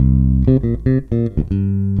Welcome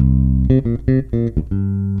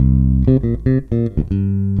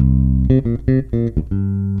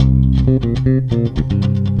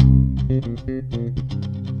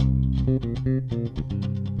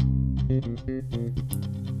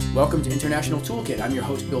to International Toolkit. I'm your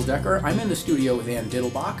host, Bill Decker. I'm in the studio with Ann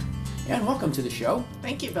Diddlebach. Ann, welcome to the show.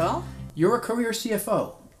 Thank you, Bill. You're a career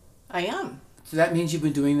CFO. I am. So that means you've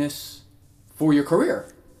been doing this for your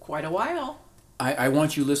career. Quite a while. I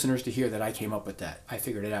want you listeners to hear that I came up with that. I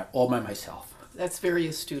figured it out all by myself. That's very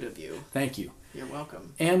astute of you. Thank you. You're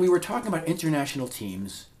welcome. And we were talking about international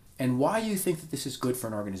teams and why you think that this is good for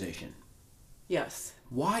an organization. Yes.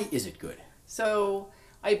 Why is it good? So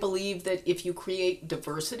I believe that if you create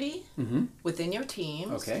diversity within your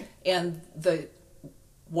teams, Okay. and the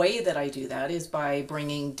way that I do that is by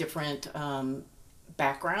bringing different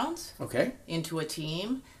backgrounds Okay. into a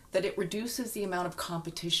team, that it reduces the amount of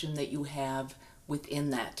competition that you have within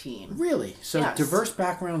that team. Really? So Yes. diverse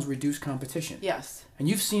backgrounds reduce competition. Yes. And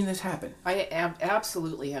you've seen this happen. I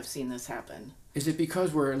absolutely have seen this happen. Is it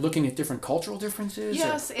because we're looking at different cultural differences?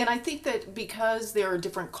 Yes, and I think that because there are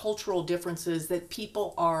different cultural differences, that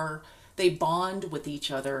they bond with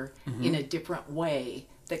each other in a different way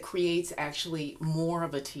that creates actually more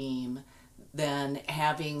of a team than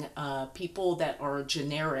having people that are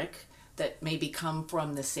generic, that maybe come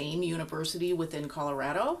from the same university within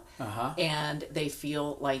Colorado, and they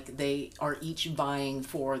feel like they are each vying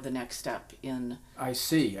for the next step in... I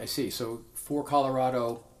see. So 4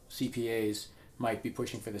 Colorado CPAs might be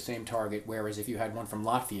pushing for the same target, whereas if you had one from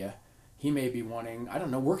Latvia, he may be wanting,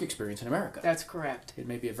 work experience in America. That's correct. It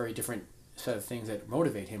may be a very different set of things that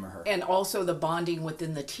motivate him or her. And also the bonding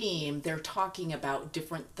within the team, they're talking about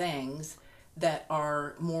different things that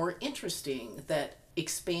are more interesting, that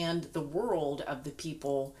expand the world of the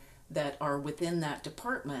people that are within that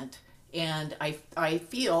department. And I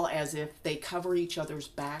feel as if they cover each other's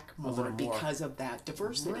back more because of that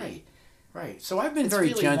diversity. Right. So I've been It's very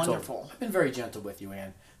really gentle. wonderful. I've been very gentle with you,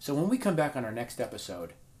 Ann. So when we come back on our next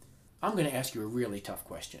episode, I'm going to ask you a really tough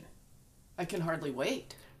question. I can hardly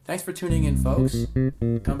wait. Thanks for tuning in, folks.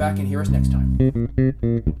 Come back and hear us next time.